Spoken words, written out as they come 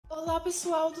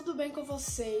pessoal, tudo bem com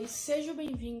vocês? Sejam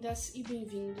bem-vindas e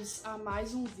bem-vindos a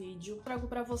mais um vídeo. Trago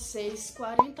para vocês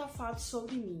 40 fatos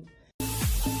sobre mim.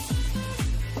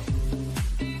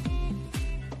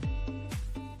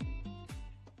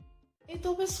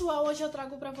 Então, pessoal, hoje eu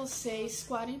trago para vocês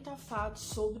 40 fatos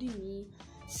sobre mim.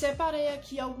 Separei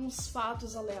aqui alguns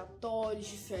fatos aleatórios,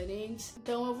 diferentes.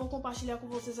 Então eu vou compartilhar com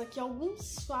vocês aqui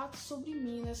alguns fatos sobre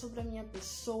mim, né? Sobre a minha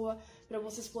pessoa, para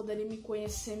vocês poderem me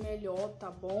conhecer melhor,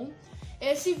 tá bom?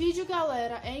 Esse vídeo,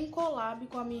 galera, é em collab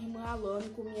com a minha irmã Alana e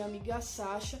com minha amiga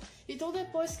Sasha. Então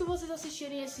depois que vocês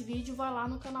assistirem esse vídeo, vai lá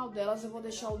no canal delas, eu vou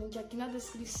deixar o link aqui na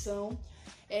descrição.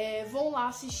 Vão lá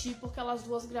assistir, porque elas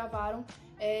duas gravaram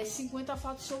 50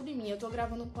 fatos sobre mim. Eu tô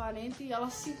gravando 40 e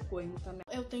elas 50, né?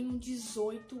 Eu tenho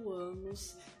 18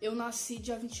 anos, eu nasci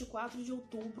dia 24 de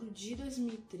outubro de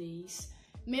 2003.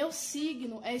 Meu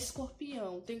signo é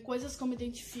escorpião. Tem coisas que eu me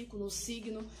identifico no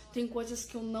signo, tem coisas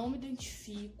que eu não me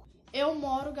identifico. Eu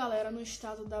moro, galera, no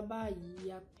estado da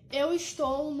Bahia. Eu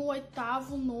estou no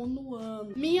 8º, 9º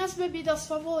ano. Minhas bebidas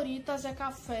favoritas é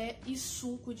café e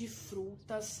suco de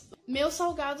frutas. Meus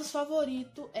salgados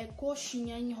favoritos é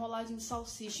coxinha e enrolagem de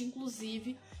salsicha.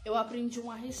 Inclusive, eu aprendi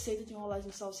uma receita de enrolagem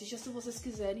de salsicha. Se vocês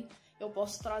quiserem, eu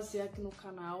posso trazer aqui no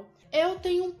canal. Eu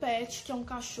tenho um pet, que é um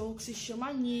cachorro que se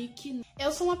chama Nick.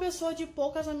 Eu sou uma pessoa de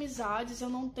poucas amizades. Eu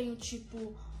não tenho,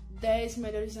 tipo, 10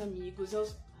 melhores amigos.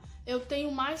 Eu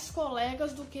tenho mais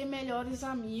colegas do que melhores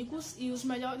amigos, e os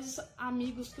melhores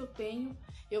amigos que eu tenho,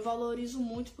 eu valorizo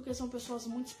muito porque são pessoas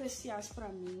muito especiais pra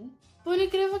mim. Por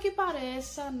incrível que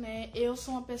pareça, né, eu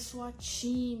sou uma pessoa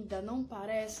tímida, não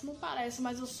parece? Não parece,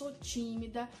 mas eu sou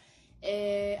tímida.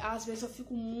 Às vezes eu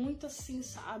fico muito assim,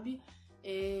 sabe?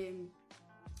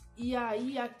 E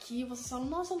aí aqui vocês falam,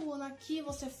 nossa Luana, aqui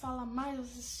você fala mais,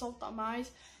 você solta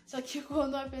mais. Só que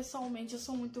quando é pessoalmente eu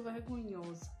sou muito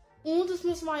vergonhosa. Um dos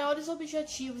meus maiores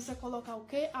objetivos é colocar o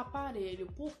quê? Aparelho.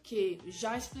 Por quê?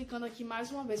 Já explicando aqui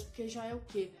mais uma vez, porque já é o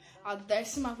quê? A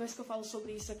 10ª vez que eu falo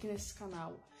sobre isso aqui nesse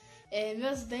canal.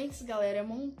 Meus dentes, galera, é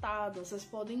montado, vocês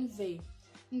podem ver.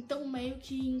 Então meio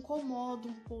que incomoda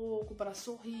um pouco para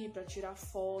sorrir, para tirar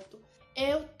foto.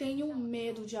 Eu tenho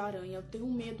medo de aranha, eu tenho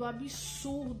um medo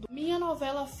absurdo. Minha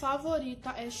novela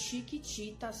favorita é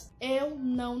Chiquititas. Eu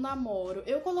não namoro.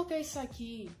 Eu coloquei isso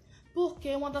aqui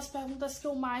porque uma das perguntas que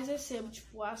eu mais recebo,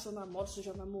 tipo, se eu namoro, se eu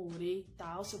já namorei e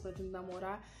tal, se eu pretendo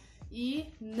namorar.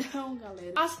 E não,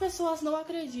 galera. As pessoas não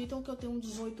acreditam que eu tenho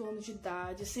 18 anos de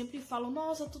idade. Sempre falam,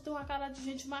 nossa, tu tem uma cara de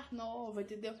gente mais nova,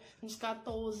 entendeu? Uns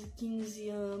 14, 15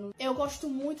 anos. Eu gosto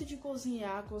muito de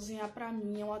cozinhar. Cozinhar pra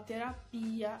mim é uma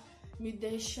terapia. Me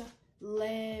deixa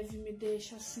leve, me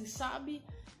deixa assim, sabe?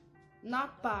 Na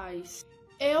paz.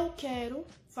 Eu quero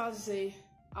fazer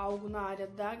algo na área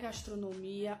da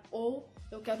gastronomia, ou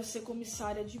eu quero ser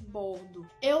comissária de bordo.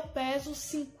 Eu peso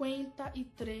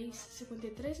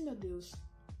 53, meu Deus.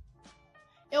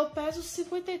 Eu peso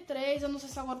 53, eu não sei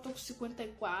se agora eu tô com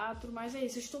 54, mas é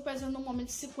isso, eu estou pesando no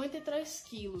momento 53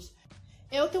 quilos.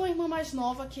 Eu tenho uma irmã mais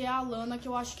nova, que é a Alana, que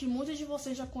eu acho que muitos de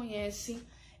vocês já conhecem.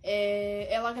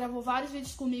 Ela gravou vários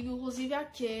vídeos comigo, inclusive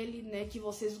aquele, né, que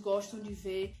vocês gostam de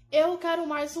ver. Eu quero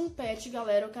mais um pet,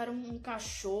 galera. Eu quero um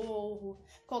cachorro,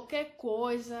 qualquer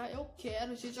coisa. Eu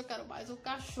quero mais um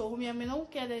cachorro. Minha mãe não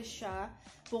quer deixar,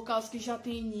 por causa que já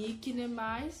tem Nick, né,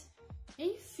 mas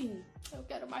enfim, eu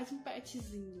quero mais um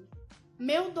petzinho.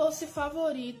 Meu doce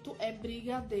favorito é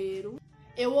brigadeiro.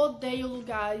 Eu odeio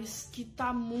lugares que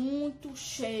tá muito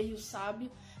cheio,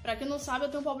 sabe? Pra quem não sabe, eu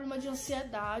tenho um problema de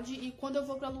ansiedade, e quando eu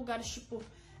vou pra lugares tipo,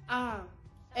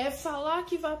 falar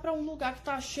que vai pra um lugar que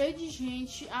tá cheio de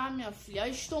gente, minha filha, o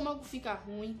estômago fica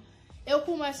ruim, eu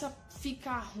começo a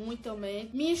ficar ruim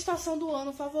também. Minha estação do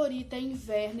ano favorita é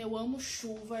inverno, eu amo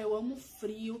chuva, eu amo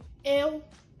frio, eu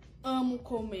amo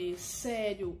comer,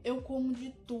 sério, eu como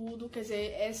de tudo, quer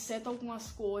dizer, exceto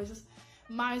algumas coisas,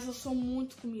 mas eu sou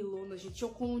muito comilona, gente, eu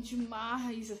como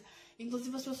demais.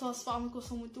 Inclusive as pessoas falam que eu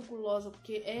sou muito gulosa,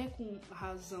 porque é com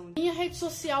razão. Minha rede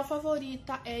social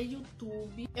favorita é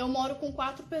YouTube. Eu moro com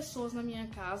 4 pessoas na minha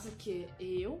casa, que é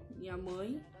eu, minha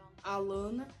mãe, a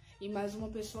Alana e mais uma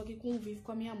pessoa que convive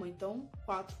com a minha mãe. Então,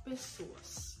 4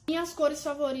 pessoas. Minhas cores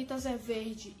favoritas é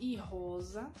verde e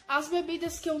rosa. As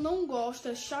bebidas que eu não gosto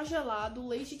é chá gelado,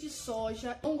 leite de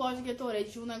soja. Não gosto de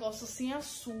Gatorade, um negócio sem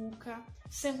açúcar.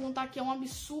 Sem contar que é um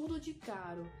absurdo de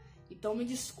caro. Então me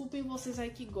desculpem vocês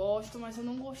aí que gostam, mas eu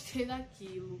não gostei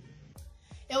daquilo.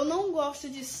 Eu não gosto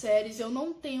de séries, eu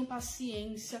não tenho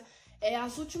paciência.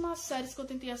 As últimas séries que eu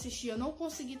tentei assistir eu não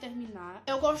consegui terminar.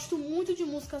 Eu gosto muito de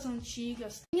músicas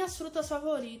antigas. Minhas frutas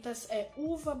favoritas é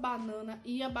uva, banana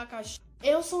e abacaxi.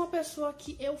 Eu sou uma pessoa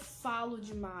que eu falo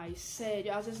demais,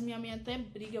 sério. Às vezes minha mãe até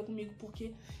briga comigo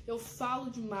porque eu falo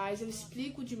demais, eu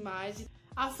explico demais.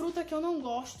 A fruta que eu não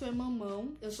gosto é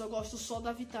mamão, eu só gosto só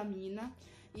da vitamina.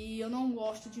 E eu não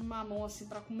gosto de mamão assim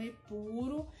pra comer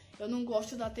puro. Eu não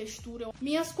gosto da textura.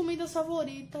 Minhas comidas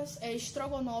favoritas é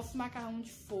estrogonofe, macarrão de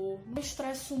forno. Eu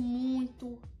estresso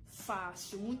muito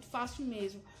fácil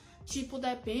mesmo. Tipo,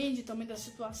 depende também da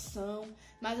situação.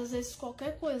 Mas às vezes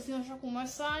qualquer coisinha eu já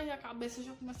começo, a cabeça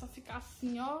já começa a ficar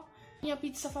assim, ó. Minha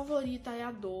pizza favorita é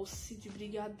a doce de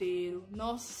brigadeiro.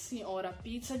 Nossa senhora,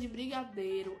 pizza de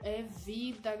brigadeiro é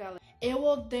vida, galera. Eu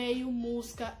odeio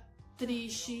música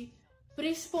triste.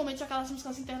 Principalmente aquelas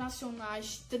músicas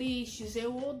internacionais tristes,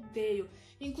 eu odeio.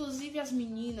 Inclusive as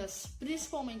meninas,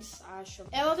 principalmente Sasha,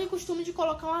 ela tem costume de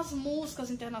colocar umas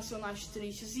músicas internacionais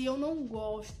tristes e eu não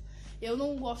gosto. Eu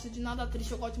não gosto de nada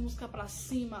triste, eu gosto de música pra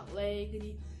cima,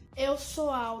 alegre. Eu sou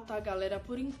alta, galera,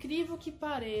 por incrível que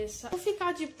pareça. Vou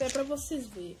ficar de pé pra vocês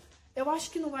verem. Eu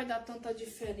acho que não vai dar tanta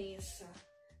diferença.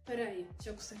 Pera aí,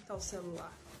 deixa eu consertar o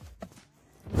celular.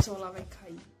 O celular vai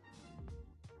cair.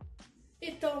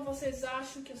 Então, vocês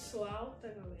acham que eu sou alta,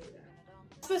 galera?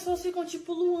 As pessoas ficam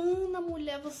tipo, Luana,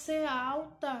 mulher, você é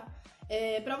alta.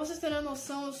 Pra vocês terem a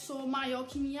noção, eu sou maior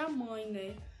que minha mãe,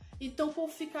 né? Então,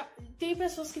 tem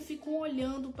pessoas que ficam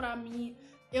olhando pra mim.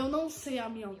 Eu não sei a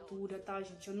minha altura, tá,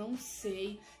 gente? Eu não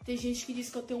sei. Tem gente que diz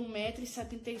que eu tenho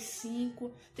 1,75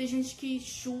 m. Tem gente que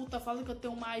chuta, fala que eu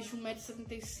tenho mais de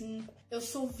 1,75 m. Eu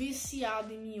sou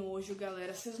viciada em miojo,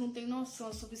 galera. Vocês não têm noção,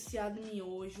 eu sou viciada em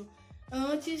miojo.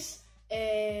 Antes...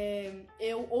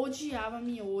 eu odiava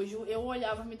miojo, eu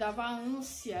olhava, me dava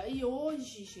ânsia. E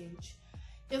hoje, gente,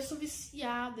 eu sou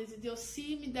viciada, entendeu?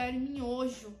 Se me derem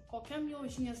miojo, qualquer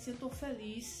miojinho assim, eu tô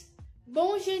feliz.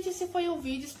 Bom, gente, esse foi o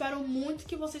vídeo. Espero muito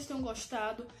que vocês tenham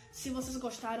gostado. Se vocês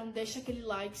gostaram, deixa aquele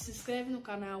like, se inscreve no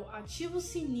canal, ativa o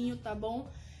sininho, tá bom?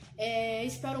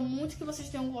 Espero muito que vocês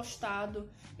tenham gostado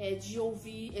de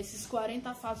ouvir esses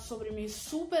 40 fatos sobre mim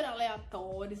super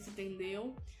aleatórios,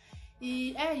 entendeu?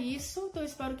 E é isso, então eu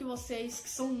espero que vocês que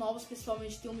são novos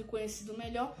pessoalmente tenham me conhecido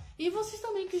melhor. E vocês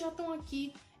também que já estão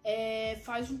aqui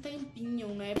faz um tempinho,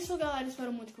 né? É isso, galera,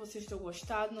 espero muito que vocês tenham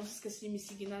gostado. Não se esqueça de me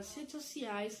seguir nas redes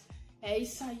sociais. É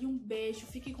isso aí, um beijo,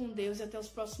 fique com Deus e até os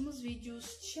próximos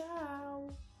vídeos. Tchau!